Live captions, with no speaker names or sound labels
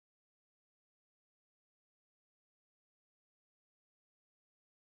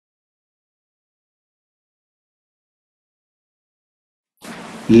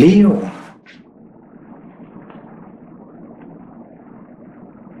Leo.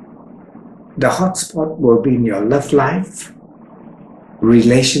 The hotspot will be in your love life,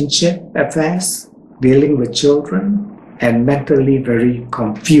 relationship affairs, dealing with children, and mentally very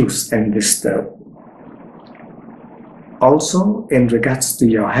confused and disturbed. Also, in regards to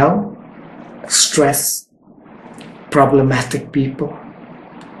your health, stress, problematic people,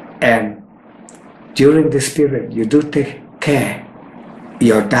 and during this period, you do take care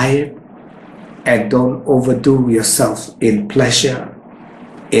your diet and don't overdo yourself in pleasure,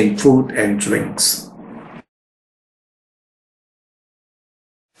 in food and drinks.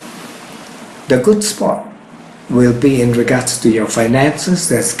 The good spot will be in regards to your finances.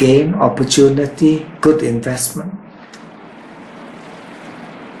 There's gain, opportunity, good investment.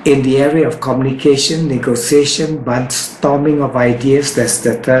 In the area of communication, negotiation, brainstorming of ideas, that's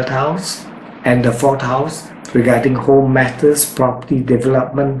the third house. And the fourth house, regarding home matters, property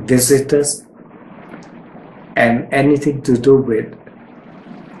development, visitors, and anything to do with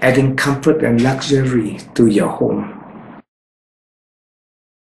adding comfort and luxury to your home.